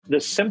The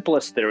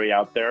simplest theory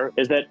out there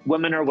is that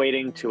women are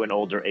waiting to an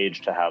older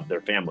age to have their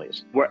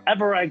families.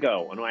 Wherever I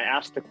go, and when I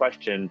ask the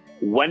question,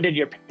 when did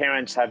your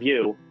parents have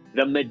you?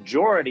 The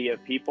majority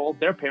of people,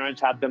 their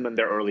parents had them in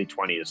their early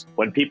 20s,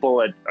 when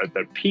people at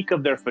the peak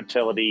of their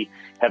fertility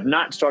have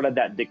not started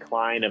that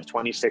decline of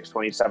 26,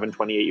 27,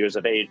 28 years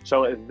of age.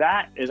 So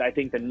that is, I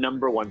think, the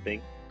number one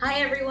thing. Hi,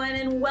 everyone,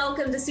 and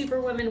welcome to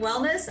Superwoman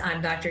Wellness.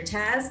 I'm Dr.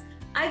 Taz.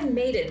 I've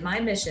made it my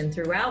mission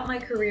throughout my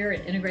career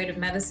in integrative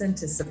medicine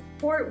to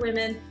support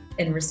women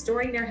in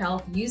restoring their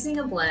health using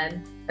a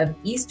blend of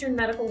Eastern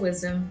medical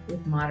wisdom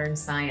with modern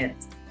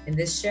science. In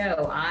this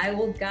show, I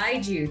will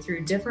guide you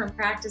through different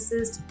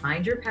practices to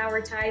find your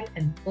power type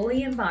and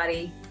fully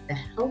embody the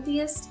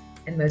healthiest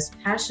and most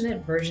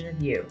passionate version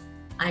of you.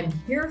 I'm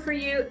here for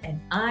you, and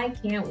I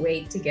can't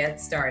wait to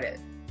get started.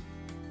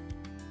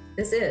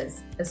 This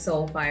is a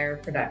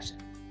Soulfire production.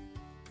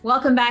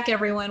 Welcome back,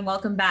 everyone.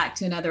 Welcome back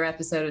to another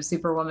episode of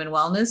Superwoman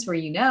Wellness, where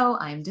you know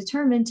I'm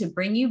determined to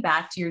bring you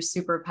back to your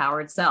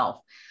superpowered self.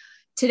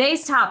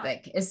 Today's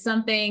topic is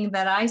something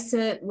that I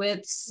sit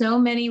with so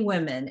many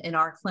women in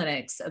our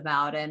clinics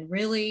about and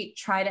really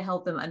try to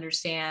help them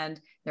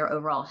understand their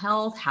overall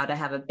health, how to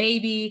have a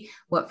baby,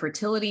 what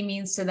fertility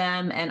means to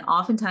them. And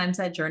oftentimes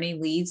that journey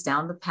leads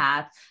down the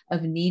path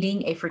of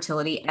needing a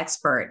fertility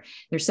expert.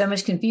 There's so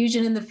much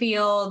confusion in the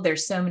field.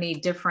 There's so many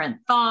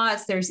different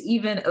thoughts. There's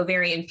even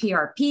ovarian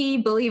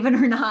PRP, believe it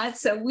or not.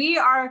 So we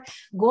are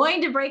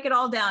going to break it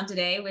all down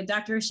today with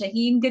Dr.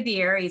 Shahin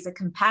Ghadir. He's a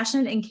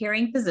compassionate and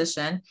caring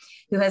physician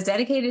who has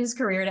dedicated his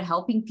career to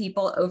helping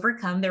people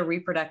overcome their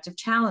reproductive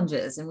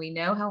challenges. And we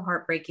know how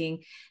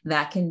heartbreaking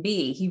that can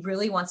be. He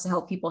really wants to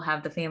help people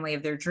have the family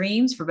of their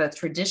dreams for both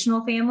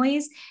traditional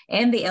families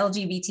and the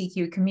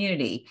LGBTQ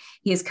community.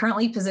 He is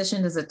currently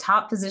positioned as a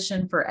top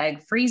physician for egg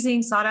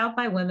freezing, sought out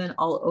by women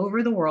all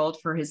over the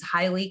world for his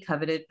highly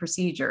coveted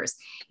procedures.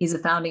 He's a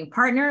founding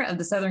partner of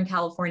the Southern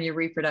California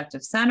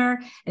Reproductive Center,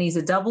 and he's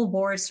a double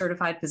board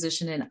certified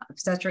physician in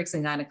obstetrics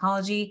and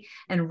gynecology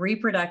and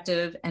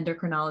reproductive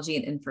endocrinology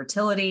and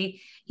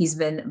infertility. He's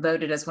been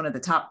voted as one of the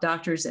top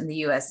doctors in the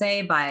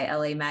USA by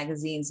LA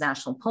Magazine's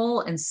national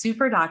poll and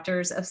Super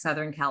Doctors of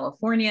Southern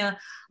California,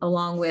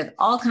 along with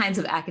all kinds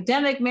of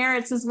academic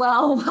merits as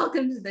well.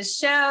 Welcome to the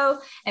show,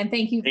 and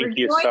thank you for joining us.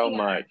 Thank you so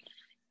much.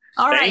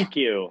 All right. Thank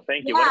you.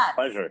 Thank you. Yes.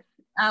 What a pleasure.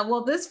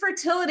 Well, this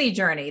fertility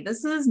journey,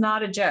 this is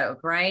not a joke,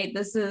 right?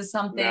 This is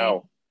something...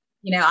 No.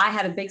 You know, I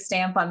had a big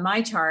stamp on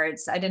my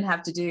charts. I didn't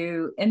have to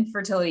do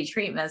infertility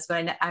treatments,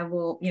 but I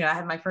will, you know, I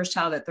had my first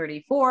child at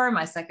 34,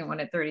 my second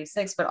one at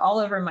 36, but all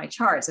over my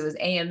charts, it was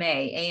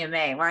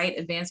AMA, right?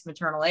 Advanced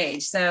maternal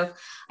age. So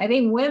I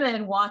think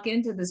women walk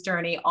into this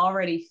journey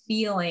already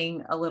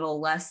feeling a little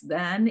less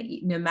than,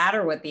 no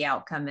matter what the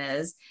outcome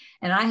is.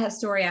 And I have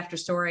story after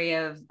story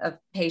of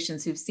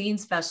patients who've seen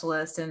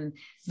specialists, and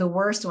the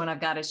worst one I've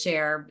got to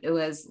share, it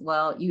was,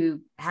 well,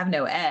 you have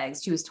no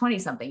eggs. She was 20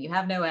 something. You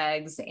have no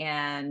eggs.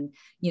 And,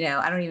 you know,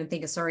 I don't even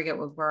think a surrogate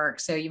would work.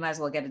 So you might as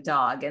well get a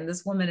dog. And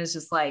this woman is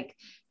just like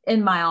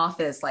in my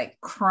office, like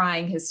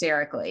crying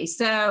hysterically.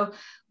 So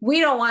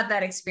we don't want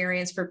that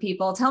experience for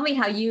people. Tell me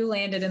how you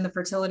landed in the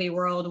fertility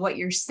world, what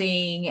you're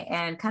seeing,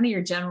 and kind of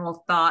your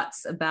general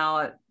thoughts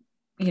about,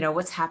 you know,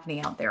 what's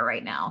happening out there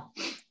right now.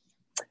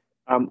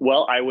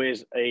 Well, I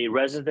was a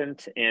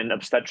resident in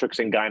obstetrics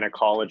and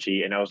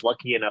gynecology, and I was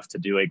lucky enough to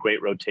do a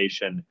great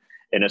rotation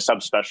in a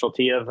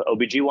subspecialty of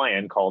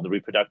OBGYN called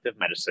reproductive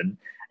medicine,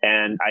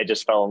 and I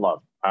just fell in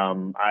love.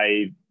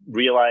 I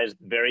realized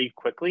very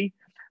quickly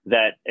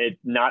that it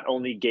not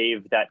only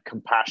gave that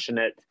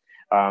compassionate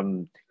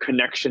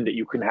connection that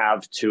you can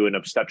have to an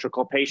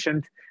obstetrical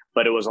patient,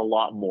 but it was a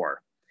lot more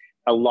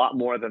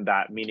than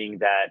that, meaning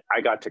that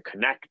I got to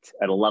connect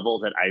at a level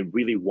that I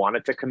really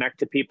wanted to connect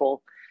to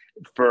people.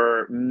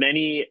 For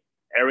many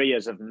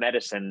areas of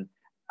medicine,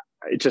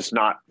 it's just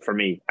not for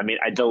me. I mean,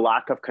 the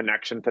lack of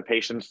connection to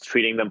patients,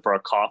 treating them for a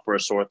cough or a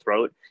sore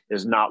throat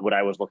is not what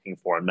I was looking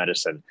for in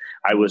medicine.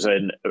 I was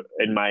in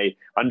my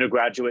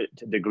undergraduate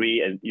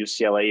degree at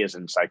UCLA is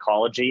in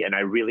psychology, and I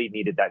really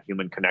needed that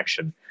human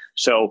connection.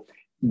 So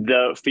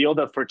the field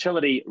of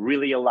fertility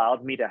really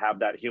allowed me to have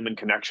that human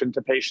connection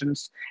to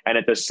patients. And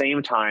at the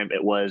same time,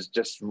 it was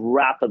just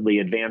rapidly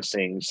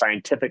advancing,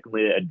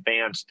 scientifically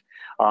advanced.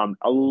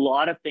 A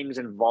lot of things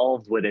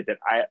involved with it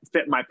that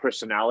fit my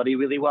personality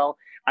really well.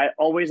 I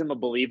always am a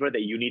believer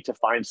that you need to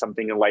find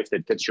something in life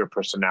that fits your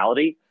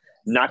personality,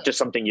 not just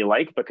something you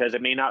like, because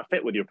it may not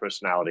fit with your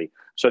personality.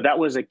 So that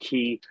was a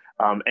key.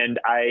 And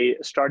I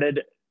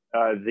started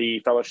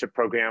the fellowship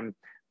program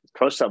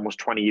close to almost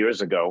 20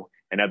 years ago,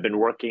 and I've been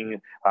working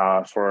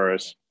for a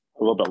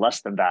little bit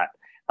less than that.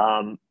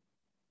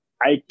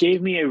 It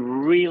gave me a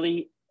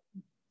really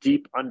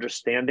deep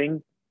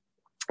understanding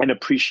and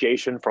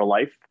appreciation for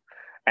life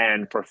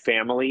and for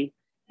family,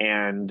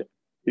 and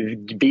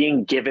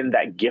being given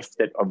that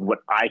gift of what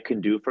I can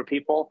do for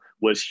people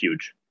was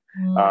huge.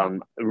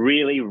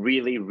 Really,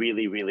 really,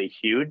 really, really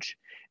huge.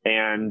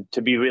 And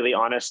to be really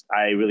honest,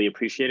 I really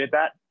appreciated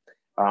that.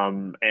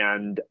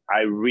 And I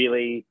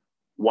really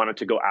wanted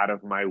to go out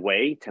of my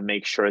way to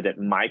make sure that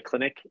my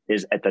clinic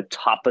is at the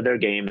top of their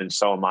game, and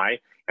so am I.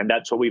 And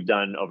that's what we've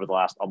done over the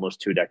last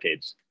almost 2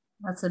 decades.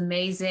 That's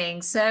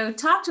amazing. So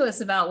talk to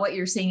us about what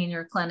you're seeing in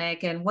your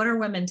clinic and what are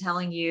women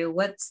telling you?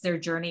 What's their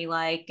journey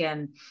like?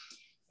 And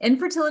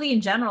infertility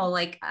in general,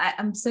 like I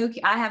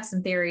have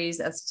some theories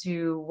as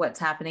to what's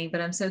happening,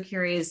 but I'm so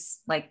curious,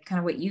 like kind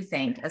of what you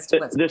think as to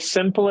what's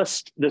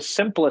the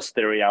simplest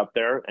theory out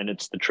there, and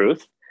it's the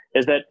truth,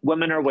 is that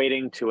women are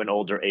waiting to an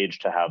older age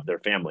to have their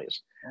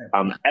families.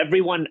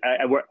 Everyone,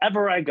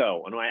 wherever I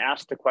go, and when I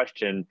ask the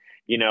question,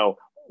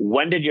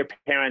 when did your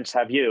parents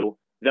have you?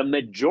 The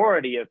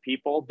majority of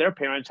people, their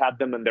parents had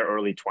them in their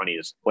early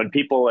 20s, when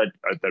people at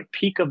the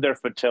peak of their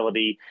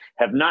fertility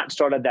have not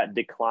started that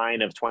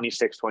decline of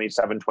 26,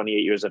 27, 28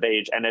 years of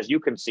age. And as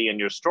you can see in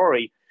your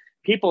story,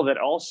 people that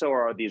also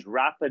are these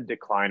rapid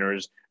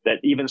decliners that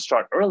even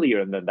start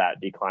earlier than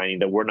that declining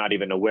that we're not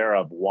even aware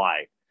of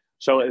why.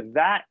 So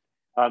that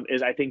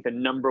is, I think, the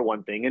number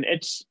one thing. And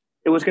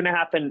it was going to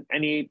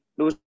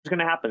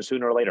happen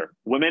sooner or later.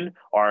 Women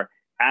are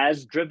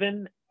as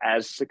driven,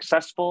 as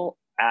successful,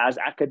 as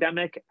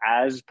academic,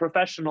 as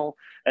professional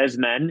as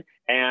men,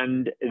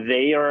 and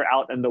they are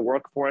out in the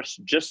workforce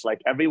just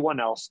like everyone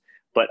else.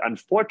 But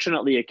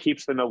unfortunately, it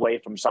keeps them away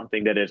from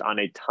something that is on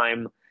a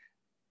time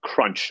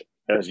crunch,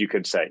 as you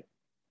could say.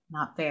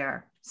 Not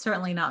fair.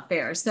 Certainly not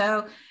fair.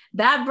 So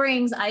that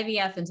brings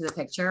IVF into the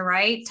picture,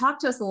 right? Talk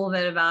to us a little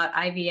bit about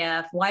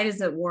IVF. Why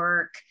does it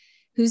work?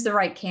 Who's the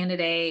right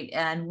candidate?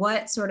 And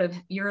what sort of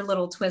your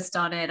little twist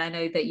on it? I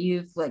know that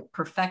you've like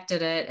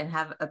perfected it and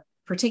have a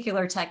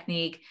particular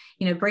technique,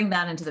 bring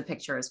that into the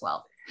picture as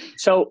well.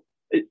 So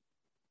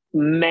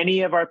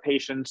many of our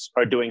patients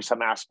are doing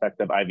some aspect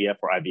of IVF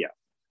or IVF.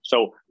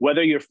 So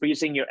whether you're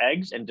freezing your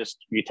eggs and just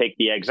you take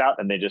the eggs out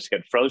and they just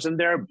get frozen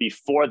there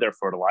before they're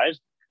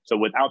fertilized, so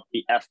without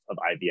the F of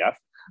IVF,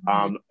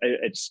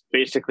 it's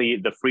basically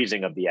the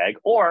freezing of the egg.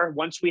 Or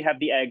once we have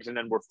the eggs and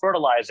then we're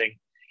fertilizing,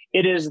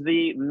 it is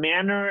the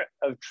manner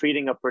of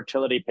treating a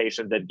fertility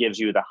patient that gives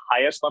you the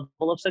highest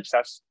level of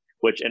success,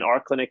 which in our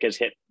clinic has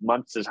hit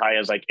months as high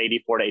as like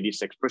 84 to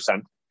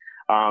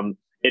 86%.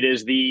 It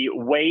is the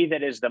way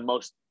that is the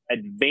most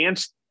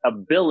advanced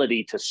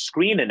ability to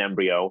screen an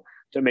embryo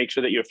to make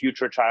sure that your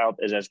future child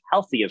is as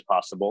healthy as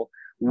possible,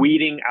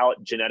 weeding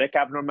out genetic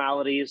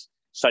abnormalities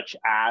such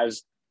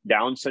as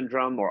Down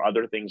syndrome or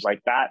other things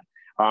like that,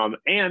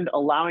 and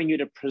allowing you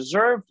to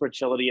preserve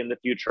fertility in the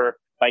future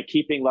by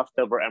keeping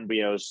leftover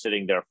embryos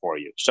sitting there for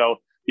you. So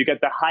you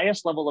get the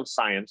highest level of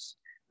science,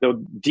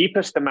 the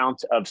deepest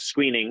amount of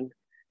screening,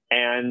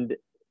 and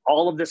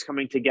all of this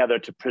coming together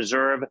to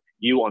preserve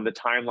you on the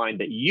timeline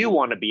that you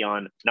want to be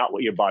on, not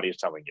what your body is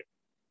telling you.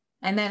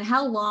 And then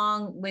how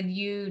long, when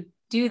you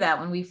do that,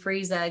 when we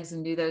freeze eggs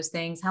and do those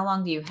things, how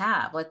long do you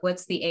have? Like,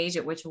 what's the age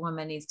at which a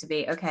woman needs to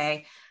be,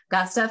 okay,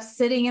 got stuff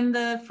sitting in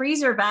the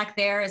freezer back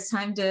there, it's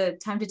time to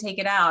take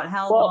it out?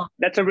 How long?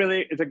 It's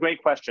a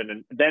great question.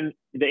 And then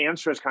the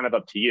answer is kind of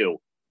up to you.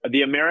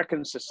 The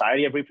American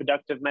Society of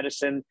Reproductive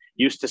Medicine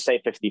used to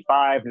say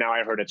 55. Now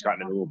I heard it's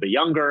gotten a little bit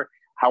younger.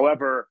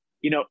 However,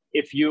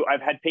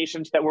 I've had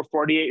patients that were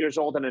 48 years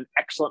old and in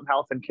excellent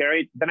health and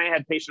carried. Then I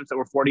had patients that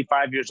were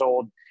 45 years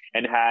old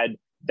and had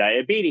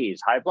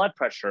diabetes, high blood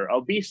pressure,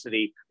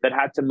 obesity, that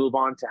had to move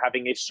on to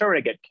having a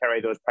surrogate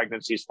carry those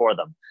pregnancies for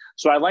them.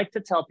 So I like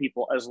to tell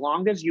people, as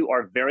long as you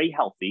are very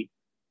healthy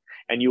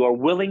and you are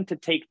willing to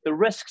take the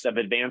risks of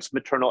advanced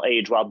maternal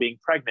age while being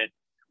pregnant,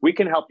 we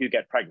can help you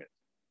get pregnant.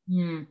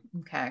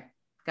 Okay.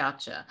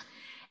 Gotcha.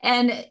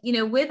 And,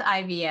 with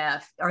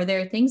IVF, are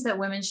there things that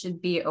women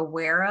should be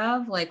aware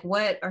of? Like,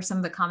 what are some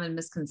of the common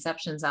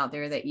misconceptions out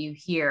there that you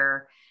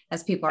hear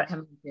as people are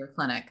coming to your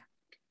clinic?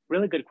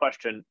 Really good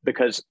question,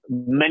 because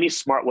many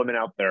smart women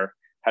out there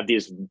have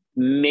these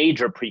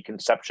major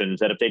preconceptions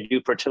that if they do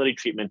fertility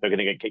treatment, they're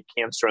going to get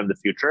cancer in the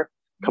future.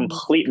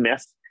 Complete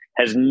myth.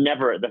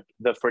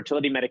 The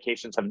fertility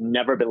medications have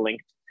never been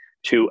linked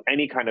to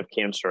any kind of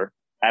cancer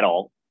at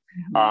all.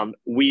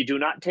 We do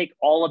not take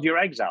all of your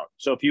eggs out.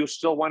 So if you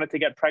still wanted to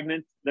get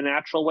pregnant the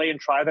natural way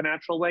and try the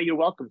natural way, you're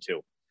welcome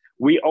to.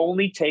 We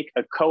only take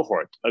a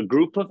cohort, a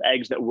group of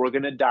eggs that we're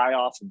going to die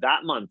off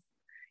that month.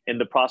 In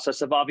the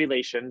process of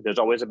ovulation, there's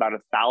always about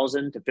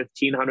 1,000 to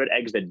 1,500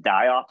 eggs that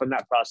die off in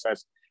that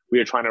process. We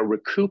are trying to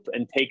recoup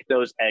and take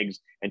those eggs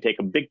and take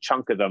a big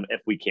chunk of them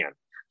if we can.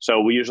 So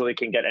we usually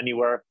can get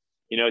anywhere,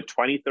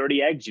 20,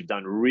 30 eggs. You've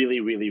done really,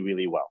 really,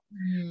 really well.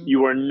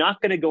 You are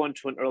not going to go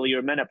into an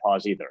earlier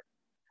menopause either.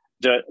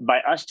 By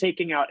us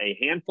taking out a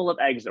handful of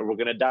eggs that we're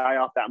going to die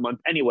off that month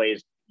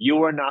anyways,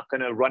 you are not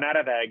going to run out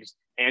of eggs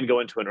and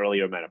go into an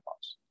earlier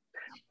menopause.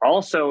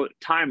 Also,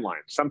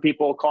 timeline. Some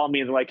people call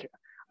me and they're like,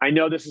 I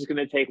know this is going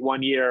to take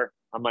 1 year.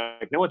 I'm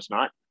like, no, it's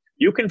not.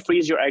 You can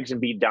freeze your eggs and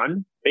be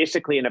done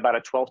basically in about a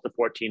 12 to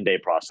 14 day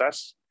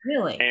process.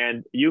 Really?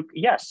 And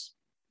yes,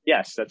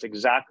 that's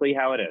exactly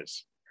how it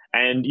is.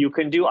 And you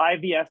can do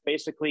IVF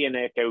basically in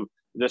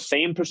the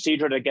same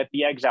procedure to get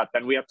the eggs out.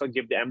 Then we have to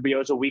give the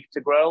embryos a week to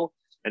grow.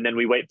 And then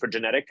we wait for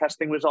genetic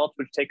testing results,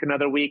 which take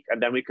another week.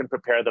 And then we can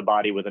prepare the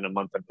body within a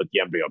month and put the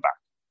embryo back.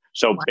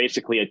 So Wow.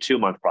 basically a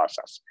 2-month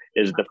process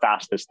is the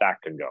fastest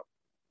that can go.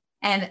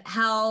 And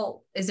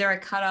how, is there a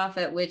cutoff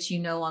at which you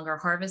no longer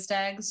harvest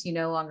eggs? You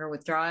no longer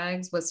withdraw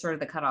eggs? What's sort of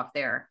the cutoff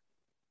there?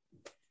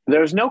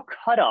 There's no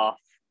cutoff.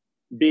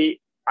 I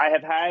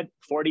have had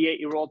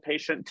 48-year-old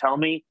patient tell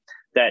me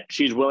that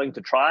she's willing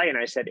to try. And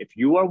I said, if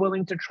you are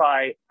willing to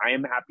try, I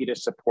am happy to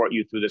support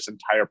you through this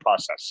entire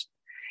process.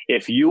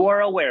 If you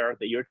are aware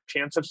that your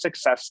chance of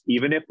success,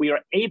 even if we are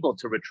able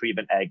to retrieve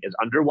an egg, is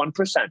under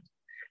 1%,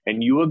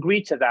 and you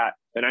agree to that,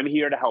 then I'm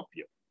here to help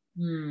you.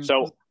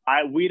 So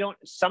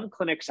some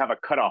clinics have a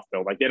cutoff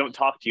though, like they don't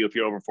talk to you if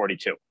you're over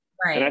 42.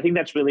 Right. And I think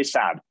that's really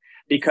sad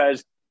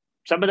because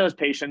some of those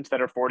patients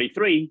that are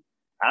 43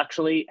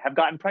 actually have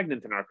gotten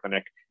pregnant in our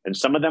clinic, and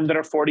some of them that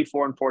are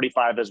 44 and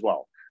 45 as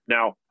well.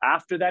 Now,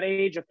 after that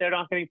age, if they're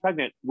not getting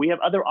pregnant, we have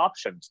other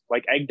options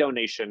like egg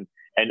donation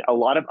and a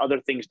lot of other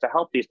things to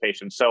help these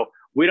patients. So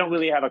we don't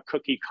really have a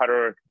cookie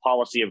cutter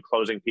policy of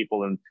closing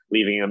people and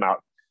leaving them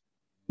out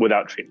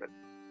without treatment.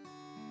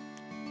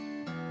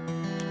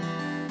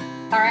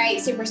 All right,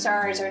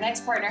 superstars, our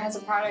next partner has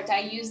a product I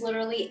use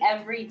literally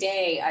every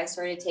day. I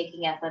started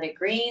taking Athletic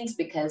Greens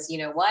because you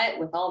know what,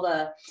 with all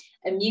the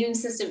immune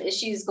system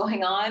issues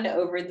going on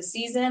over the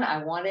season,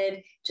 I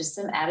wanted just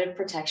some added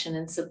protection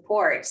and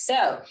support.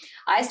 So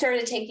I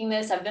started taking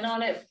this. I've been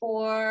on it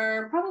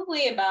for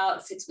probably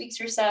about 6 weeks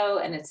or so,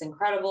 and it's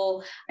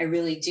incredible. I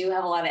really do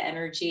have a lot of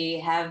energy,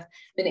 have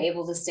been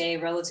able to stay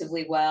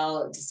relatively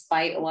well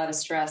despite a lot of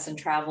stress and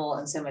travel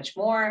and so much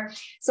more.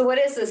 So what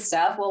is this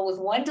stuff? Well, with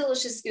one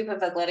delicious scoop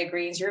of Athletic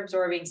Greens, you're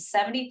absorbing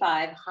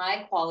 75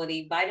 high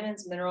quality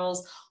vitamins,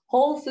 minerals,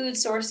 whole food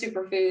source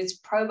superfoods,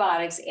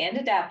 probiotics, and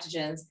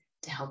adaptogens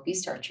to help you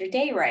start your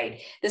day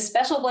right. This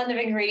special blend of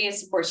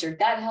ingredients supports your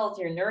gut health,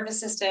 your nervous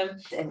system,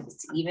 and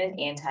it's even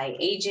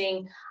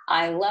anti-aging.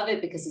 I love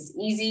it because it's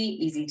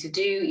easy to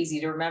do, easy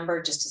to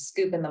remember, just a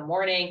scoop in the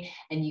morning,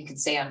 and you can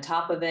stay on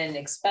top of it.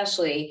 And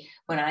especially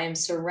when I am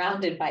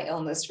surrounded by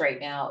illness right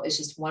now, it's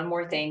just one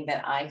more thing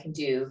that I can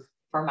do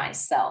for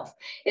myself.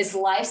 It's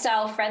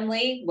lifestyle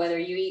friendly, whether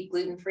you eat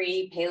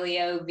gluten-free,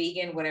 paleo,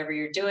 vegan, whatever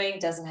you're doing,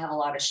 doesn't have a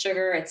lot of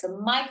sugar. It's a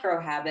micro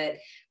habit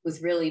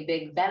with really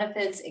big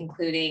benefits,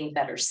 including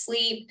better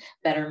sleep,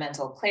 better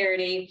mental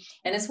clarity.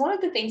 And it's one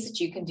of the things that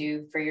you can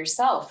do for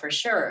yourself, for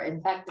sure.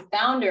 In fact, the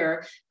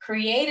founder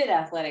created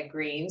Athletic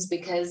Greens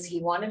because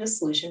he wanted a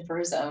solution for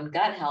his own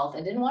gut health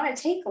and didn't want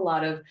to take a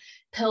lot of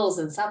pills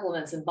and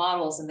supplements and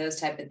bottles and those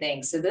type of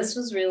things. So this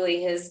was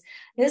really his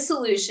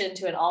solution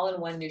to an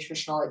all-in-one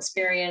nutritional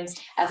experience.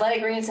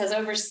 Athletic Greens has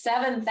over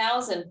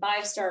 7,000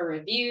 five-star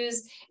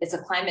reviews. It's a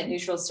climate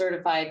neutral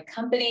certified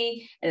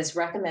company, and it's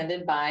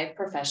recommended by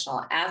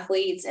professional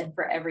athletes. And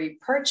for every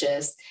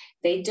purchase,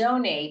 they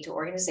donate to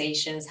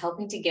organizations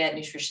helping to get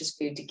nutritious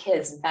food to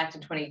kids. In fact,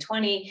 in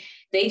 2020,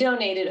 they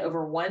donated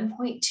over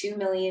 1.2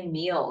 million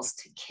meals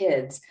to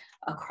kids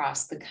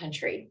across the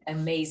country.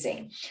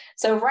 Amazing.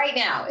 So right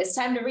now, it's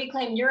time to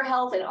reclaim your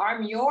health and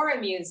arm your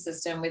immune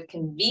system with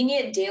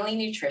convenient daily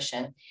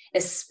nutrition,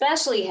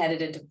 especially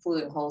headed into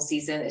flu and cold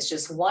season. It's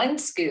just one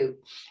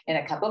scoop in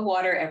a cup of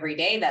water every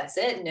day. That's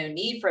it. No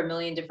need for a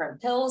million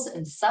different pills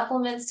and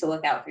supplements to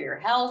look out for your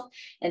health.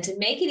 And to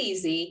make it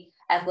easy,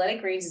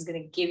 Athletic Greens is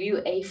going to give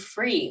you a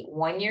free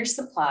 1-year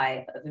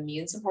supply of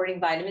immune supporting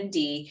vitamin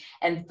D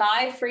and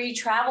 5 free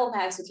travel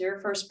packs with your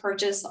first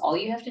purchase. All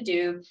you have to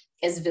do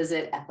is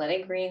visit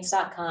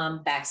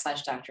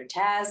athleticgreens.com/Dr.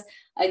 Taz.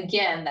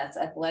 Again, that's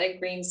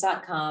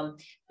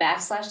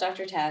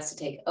athleticgreens.com/Dr. Taz to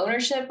take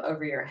ownership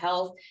over your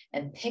health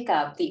and pick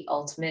up the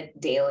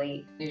ultimate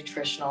daily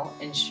nutritional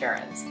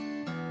insurance.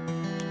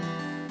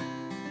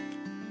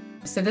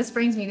 So this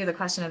brings me to the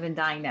question I've been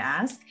dying to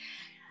ask.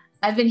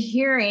 I've been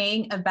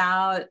hearing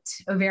about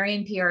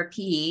ovarian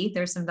PRP.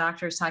 There's some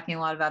doctors talking a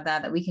lot about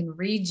that we can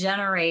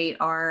regenerate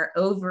our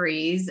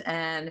ovaries,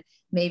 and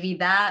maybe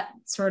that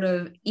sort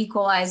of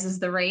equalizes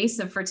the race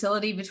of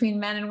fertility between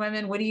men and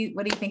women. What do you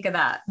think of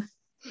that?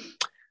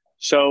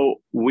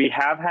 So we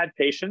have had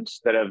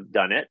patients that have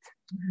done it.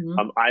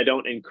 Mm-hmm. I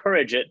don't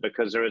encourage it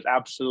because there is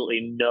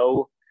absolutely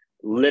no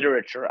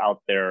literature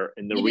out there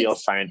in the real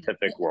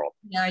scientific world.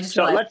 No,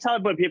 let's talk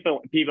about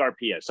what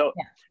PRP is. So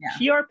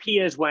PRP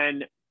is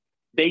when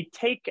they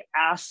take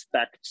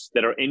aspects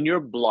that are in your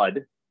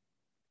blood,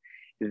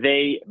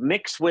 they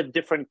mix with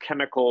different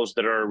chemicals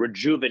that are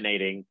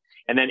rejuvenating,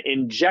 and then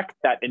inject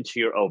that into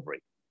your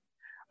ovary.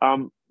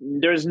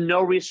 There's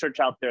no research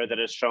out there that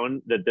has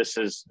shown that this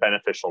is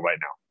beneficial right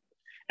now.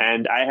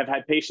 And I have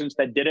had patients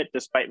that did it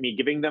despite me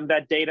giving them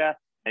that data,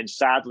 and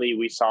sadly,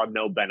 we saw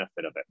no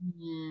benefit of it.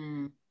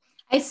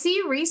 I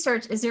see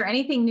research. Is there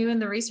anything new in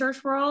the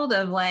research world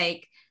of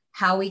like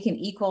how we can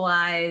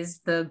equalize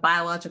the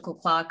biological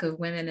clock of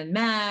women and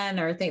men,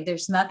 or think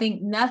there's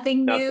nothing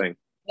new?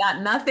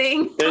 Got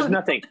nothing. There's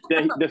nothing.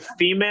 The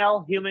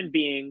female human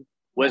being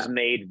was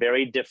made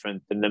very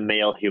different than the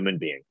male human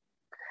being.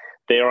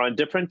 They are on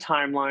different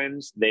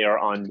timelines. They are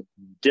on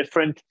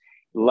different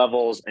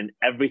levels, and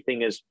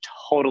everything is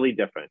totally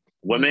different.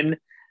 Women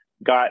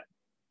got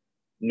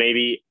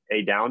maybe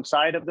a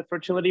downside of the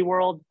fertility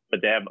world,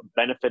 but they have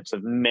benefits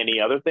of many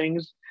other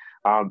things.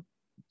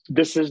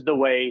 This is the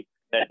way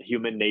that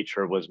human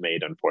nature was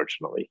made,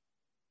 unfortunately.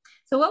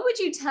 So what would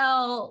you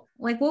tell,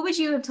 like, what would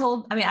you have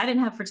told? I mean, I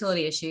didn't have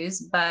fertility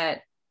issues,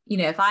 but,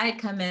 if I had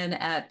come in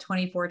at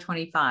 24,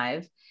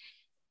 25,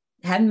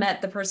 hadn't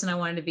met the person I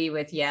wanted to be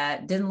with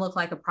yet, didn't look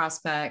like a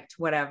prospect,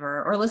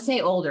 whatever, or let's say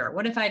older.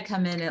 What if I'd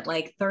come in at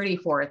like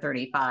 34,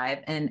 35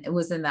 and it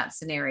was in that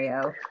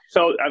scenario?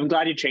 So I'm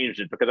glad you changed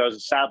it, because I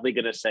was sadly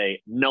going to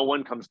say, no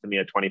one comes to me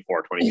at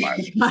 24, 25.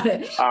 Got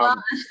it.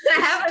 Well,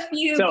 I have a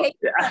few patients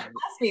that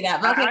ask me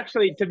that. Okay.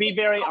 Actually, to be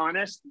very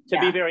honest,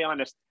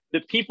 the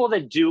people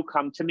that do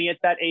come to me at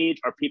that age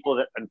are people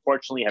that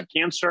unfortunately have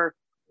cancer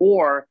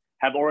or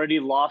have already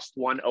lost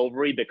one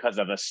ovary because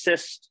of a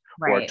cyst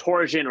or a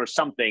torsion or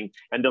something.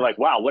 And they're like,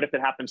 wow, what if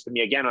it happens to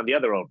me again on the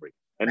other ovary?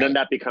 And then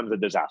that becomes a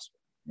disaster.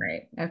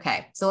 Right.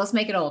 Okay. So let's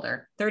make it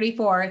older.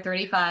 34,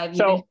 35.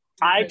 So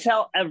I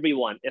tell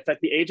everyone, if at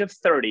the age of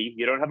 30,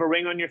 you don't have a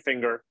ring on your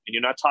finger and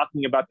you're not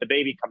talking about the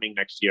baby coming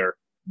next year,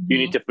 you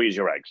need to freeze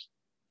your eggs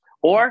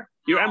or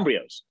your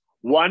embryos,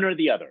 one or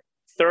the other.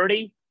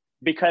 30,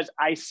 because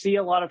I see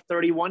a lot of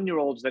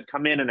 31-year-olds that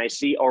come in and I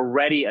see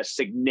already a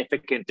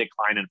significant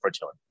decline in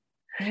fertility.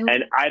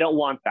 And I don't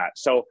want that.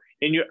 So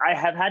I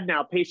have had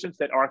now patients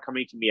that are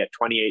coming to me at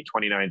 28,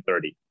 29,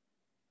 30.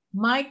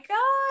 My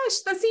gosh,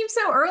 that seems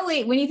so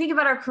early when you think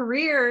about our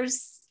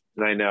careers.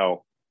 I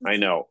know.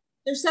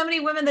 There's so many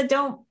women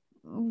that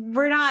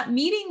we're not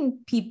meeting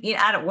people.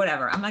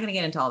 Whatever. I'm not going to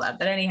get into all that,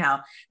 but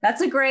anyhow,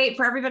 that's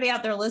for everybody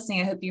out there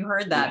listening. I hope you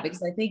heard that,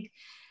 because I think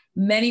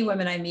many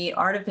women I meet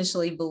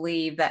artificially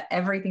believe that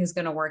everything's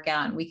going to work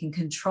out and we can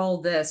control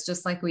this,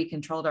 just like we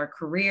controlled our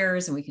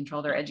careers and we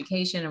controlled our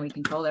education and we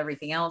controlled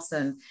everything else.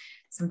 And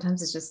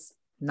sometimes it's just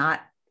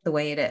not the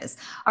way it is.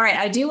 All right.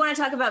 I do want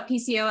to talk about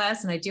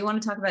PCOS and I do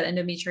want to talk about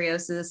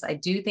endometriosis. I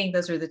do think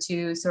those are the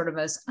two sort of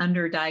most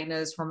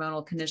underdiagnosed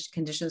hormonal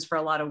conditions for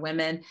a lot of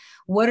women.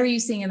 What are you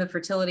seeing in the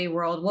fertility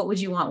world? What would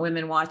you want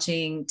women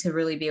watching to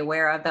really be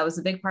aware of? That was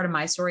a big part of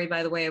my story,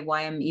 by the way, of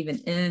why I'm even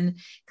in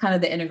kind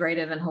of the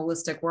integrative and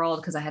holistic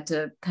world, because I had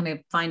to kind of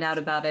find out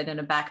about it in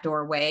a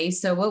backdoor way.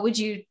 So what would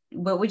you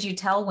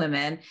tell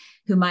women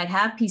who might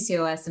have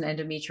PCOS and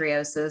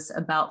endometriosis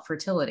about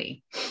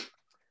fertility?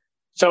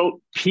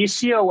 So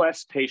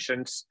PCOS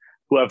patients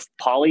who have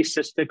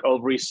polycystic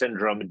ovary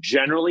syndrome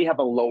generally have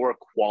a lower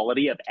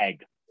quality of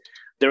egg.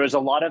 There is a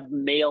lot of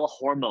male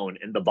hormone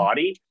in the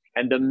body,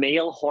 and the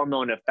male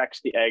hormone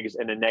affects the eggs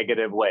in a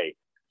negative way.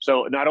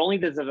 So not only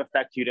does it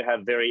affect you to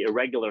have very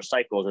irregular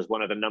cycles as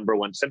one of the number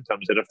one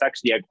symptoms, it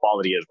affects the egg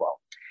quality as well.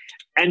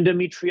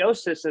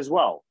 Endometriosis as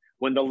well.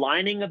 When the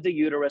lining of the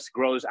uterus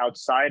grows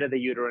outside of the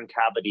uterine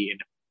cavity in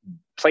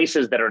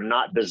places that are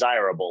not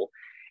desirable,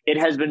 it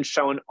has been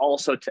shown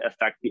also to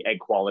affect the egg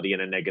quality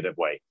in a negative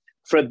way.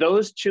 For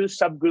those two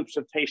subgroups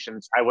of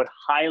patients, I would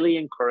highly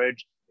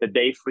encourage that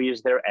they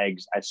freeze their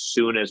eggs as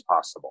soon as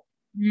possible.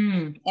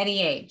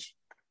 Any age?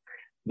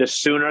 The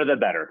sooner the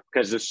better,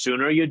 because the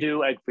sooner you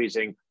do egg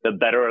freezing, the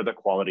better are the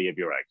quality of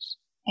your eggs.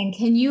 And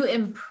can you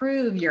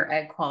improve your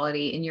egg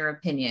quality, in your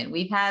opinion?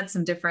 We've had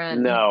some different...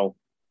 No.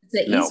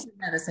 Eastern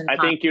medicine. I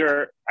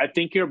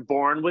think you're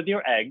born with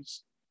your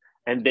eggs,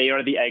 and they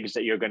are the eggs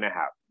that you're going to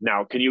have.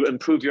 Now, can you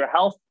improve your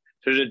health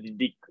so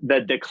the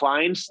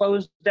decline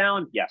slows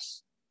down?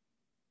 Yes.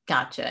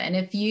 Gotcha. And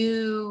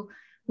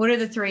what are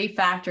the three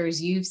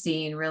factors you've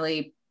seen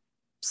really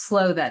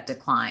slow that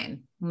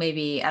decline?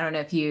 Maybe, I don't know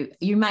if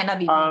you might not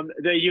be.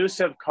 The use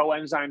of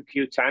coenzyme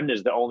Q10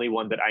 is the only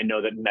one that I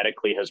know that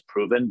medically has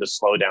proven to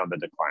slow down the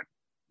decline.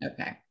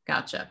 Okay.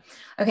 Gotcha.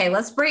 Okay.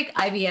 Let's break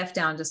IVF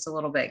down just a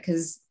little bit,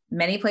 because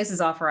many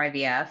places offer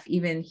IVF.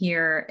 Even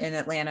here in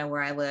Atlanta,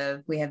 where I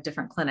live, we have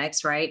different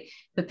clinics, right?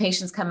 But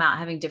patients come out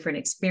having different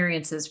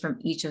experiences from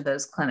each of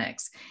those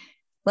clinics.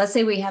 Let's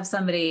say we have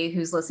somebody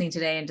who's listening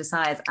today and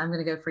decides, I'm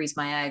going to go freeze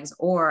my eggs,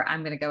 or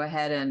I'm going to go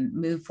ahead and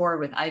move forward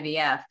with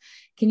IVF.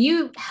 Can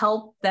you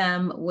help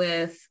them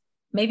with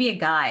maybe a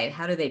guide?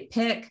 How do they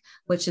pick?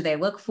 What should they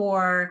look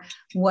for?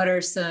 What are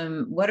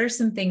some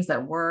things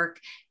that work?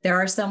 There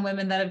are some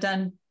women that have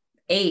done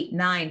 8,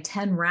 9,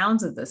 10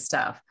 rounds of this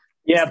stuff.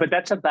 Yeah, but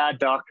that's a bad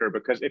doctor,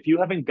 because if you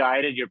haven't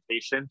guided your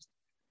patient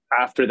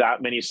after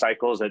that many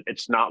cycles that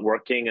it's not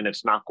working and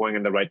it's not going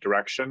in the right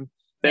direction,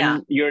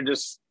 then you're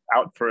just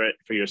out for it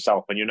for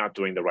yourself and you're not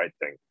doing the right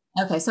thing.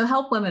 Okay. So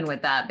help women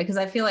with that, because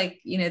I feel like,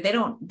 they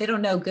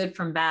don't know good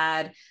from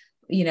bad,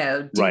 do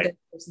this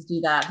versus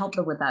do that. Help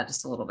them with that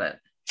just a little bit.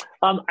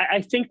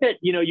 I think that,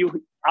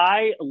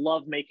 I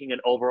love making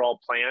an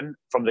overall plan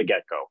from the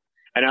get-go,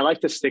 and I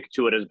like to stick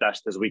to it as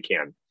best as we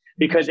can.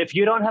 Because if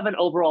you don't have an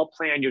overall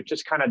plan, you're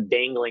just kind of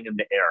dangling in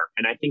the air.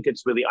 And I think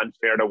it's really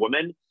unfair to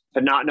women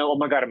to not know, oh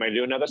my God, am I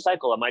doing another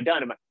cycle? Am I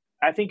done?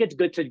 I think it's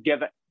good to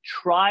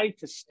try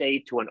to stay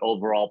to an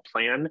overall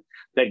plan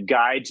that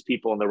guides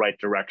people in the right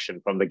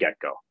direction from the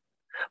get-go.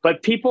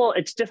 But people,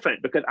 it's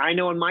different, because I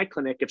know in my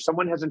clinic, if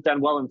someone hasn't done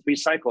well in 3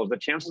 cycles, the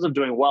chances of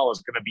doing well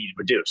is going to be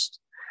reduced.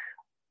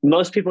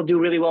 Most people do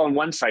really well in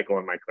 1 cycle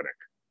in my clinic.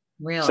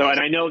 Really? So, and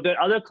I know that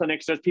other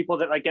clinics, there's people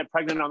that like get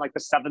pregnant on like the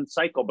 7th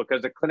cycle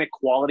because the clinic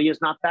quality is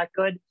not that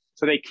good.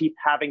 So they keep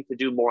having to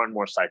do more and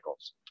more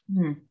cycles.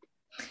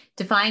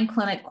 Define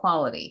clinic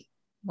quality.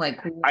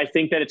 I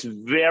think that it's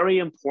very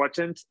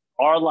important.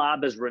 Our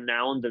lab is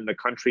renowned in the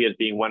country as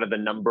being one of the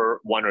number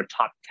 1 or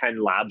top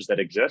 10 labs that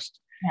exist.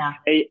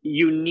 Yeah.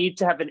 You need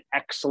to have an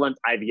excellent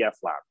IVF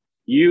lab.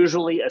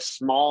 Usually a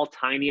small,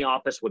 tiny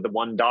office with the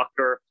one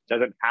doctor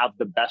doesn't have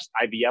the best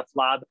IVF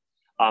lab.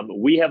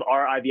 We have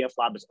our IVF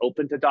lab is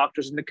open to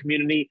doctors in the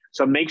community.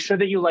 So make sure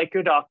that you like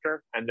your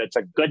doctor and that's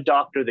a good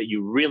doctor that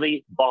you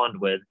really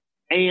bond with,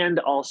 and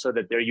also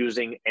that they're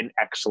using an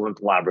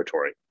excellent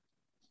laboratory.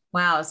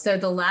 Wow. So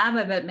the lab,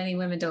 I bet many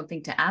women don't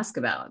think to ask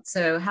about.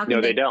 So how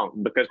can they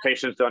don't, because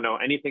patients don't know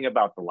anything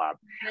about the lab.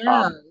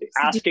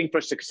 Asking for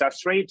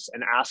success rates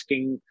and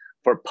asking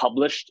for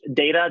published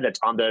data that's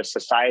on the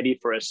Society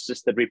for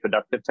Assisted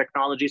Reproductive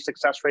Technology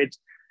success rates,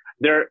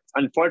 they're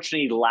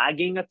unfortunately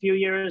lagging a few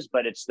years,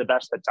 but it's the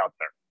best that's out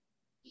there.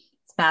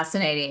 It's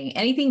fascinating.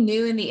 Anything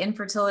new in the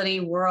infertility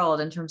world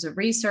in terms of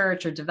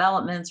research or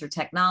developments or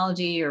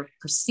technology or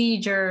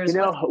procedures?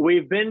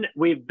 We've been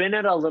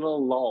at a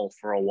little lull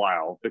for a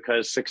while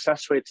because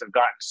success rates have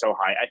gotten so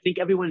high. I think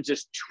everyone's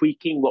just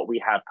tweaking what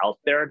we have out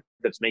there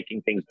that's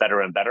making things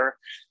better and better,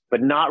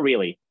 but not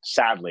really,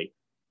 sadly.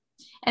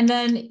 And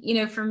then,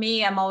 for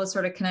me, I'm always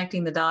sort of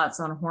connecting the dots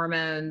on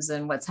hormones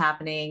and what's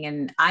happening.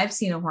 And I've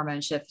seen a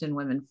hormone shift in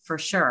women for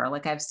sure.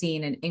 Like I've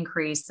seen an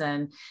increase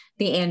in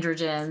the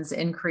androgens,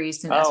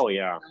 increase in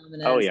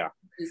estrogen.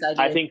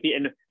 I think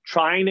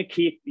trying to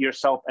keep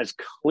yourself as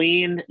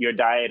clean, your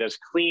diet as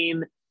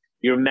clean,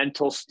 your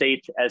mental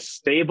state as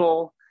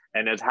stable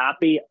and as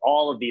happy,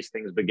 all of these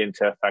things begin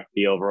to affect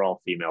the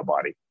overall female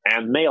body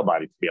and male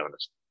body, to be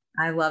honest.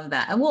 I love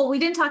that. And well, we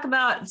didn't talk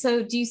about,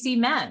 so do you see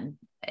men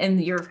in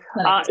your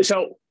clinic?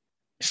 So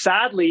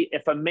sadly,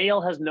 if a male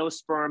has no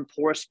sperm,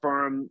 poor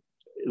sperm,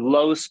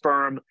 low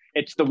sperm,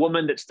 it's the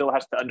woman that still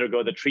has to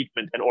undergo the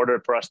treatment in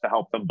order for us to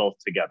help them both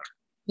together.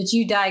 But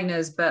you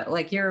diagnose, but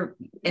like you're...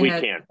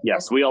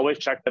 Yes. We always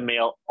check the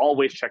male,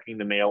 always checking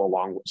the male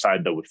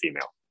alongside the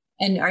female.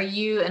 And are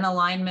you in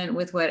alignment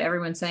with what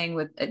everyone's saying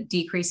with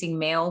decreasing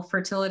male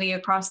fertility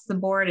across the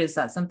board? Is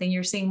that something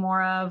you're seeing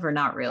more of or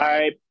not really?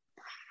 I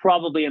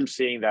probably am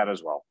seeing that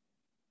as well,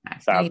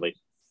 sadly.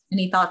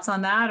 Any thoughts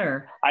on that?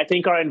 Or I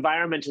think our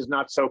environment is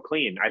not so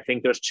clean. I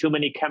think there's too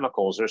many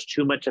chemicals. There's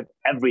too much of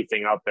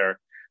everything out there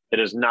that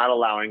is not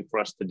allowing for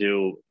us to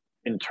do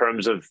in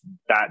terms of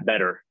that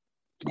better.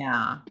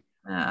 Yeah.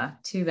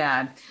 Too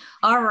bad.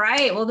 All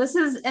right. Well, this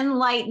is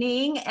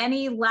enlightening.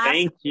 Any last?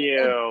 Thank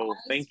you.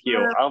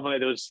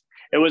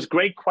 It was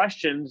great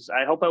questions.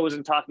 I hope I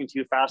wasn't talking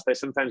too fast. I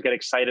sometimes get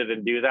excited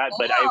and do that,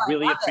 but I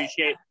really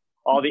appreciate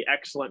all the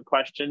excellent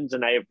questions,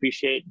 and I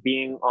appreciate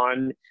being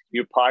on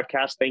your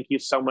podcast. Thank you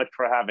so much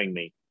for having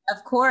me.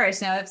 Of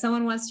course. Now, if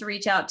someone wants to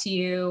reach out to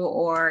you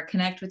or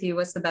connect with you,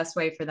 what's the best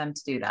way for them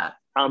to do that?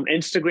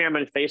 Instagram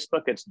and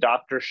Facebook, it's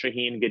Dr.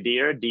 Shahin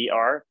Ghadir,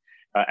 Dr.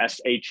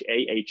 Shahin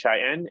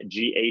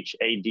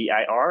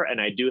Ghadir. And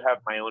I do have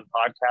my own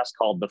podcast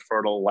called The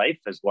Fertile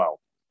Life as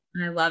well.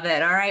 I love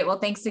it. All right. Well,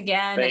 thanks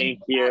again. Thank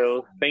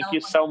you. Thank you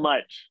so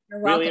much.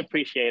 Really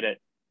appreciate it.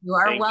 You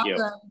are welcome.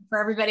 For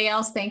everybody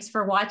else, thanks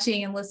for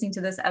watching and listening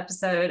to this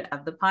episode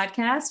of the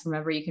podcast.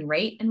 Remember, you can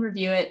rate and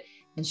review it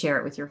and share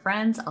it with your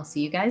friends. I'll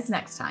see you guys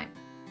next time.